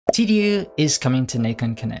TDU is coming to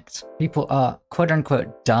Nacon Connect. People are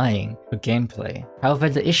quote-unquote dying for gameplay. However,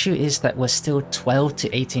 the issue is that we're still 12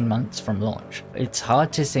 to 18 months from launch. It's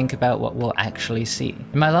hard to think about what we'll actually see.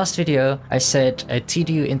 In my last video, I said a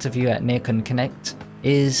TDU interview at Nacon Connect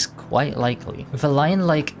is quite likely. With a line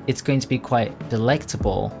like it's going to be quite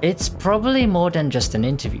delectable, it's probably more than just an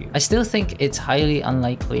interview. I still think it's highly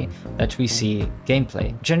unlikely that we see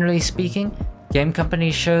gameplay. Generally speaking, game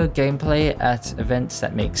companies show gameplay at events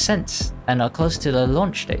that make sense and are close to the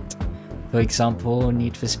launch date. For example,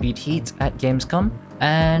 Need for Speed Heat at Gamescom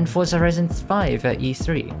and Forza Horizon 5 at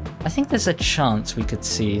E3. I think there's a chance we could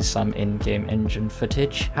see some in-game engine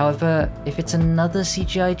footage. However, if it's another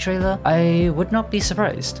CGI trailer, I would not be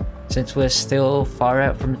surprised, since we're still far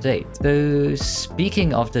out from the date. Though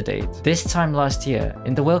speaking of the date, this time last year,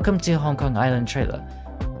 in the Welcome to Hong Kong Island trailer,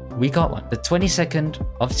 we got one, the 22nd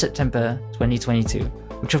of September 2022,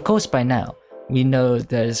 which of course by now, we know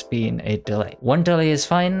there's been a delay. One delay is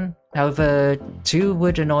fine, however, two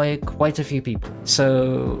would annoy quite a few people.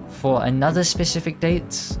 So for another specific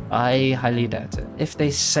date, I highly doubt it. If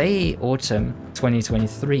they say autumn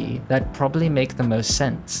 2023, that'd probably make the most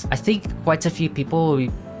sense. I think quite a few people will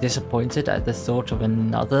be disappointed at the thought of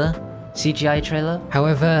another CGI trailer.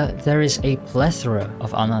 However, there is a plethora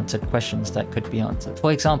of unanswered questions that could be answered.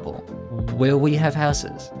 For example, will we have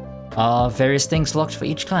houses? Are various things locked for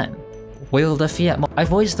each clan? Will the Fiat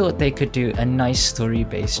I've always thought they could do a nice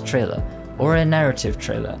story-based trailer or a narrative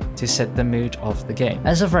trailer to set the mood of the game.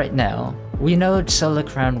 As of right now, we know Solar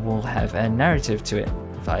Crown will have a narrative to it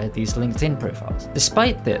via these LinkedIn profiles.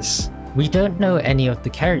 Despite this, we don't know any of the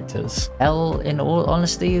characters. In all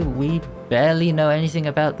honesty, we barely know anything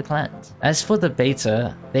about the clans. As for the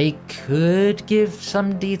beta, they could give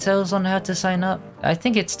some details on how to sign up. I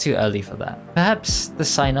think it's too early for that. Perhaps the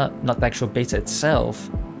sign up, not the actual beta itself,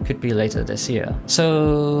 could be later this year.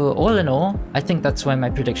 So all in all, I think that's where my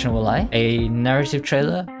prediction will lie. A narrative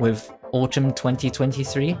trailer with autumn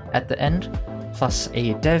 2023 at the end, plus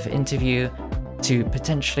a dev interview to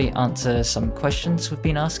potentially answer some questions we've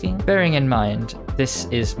been asking. Bearing in mind, this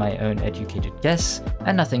is my own educated guess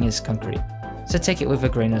and nothing is concrete, so take it with a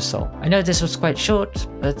grain of salt. I know this was quite short,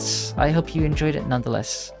 but I hope you enjoyed it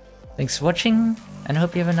nonetheless. Thanks for watching and I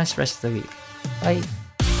hope you have a nice rest of the week. Bye!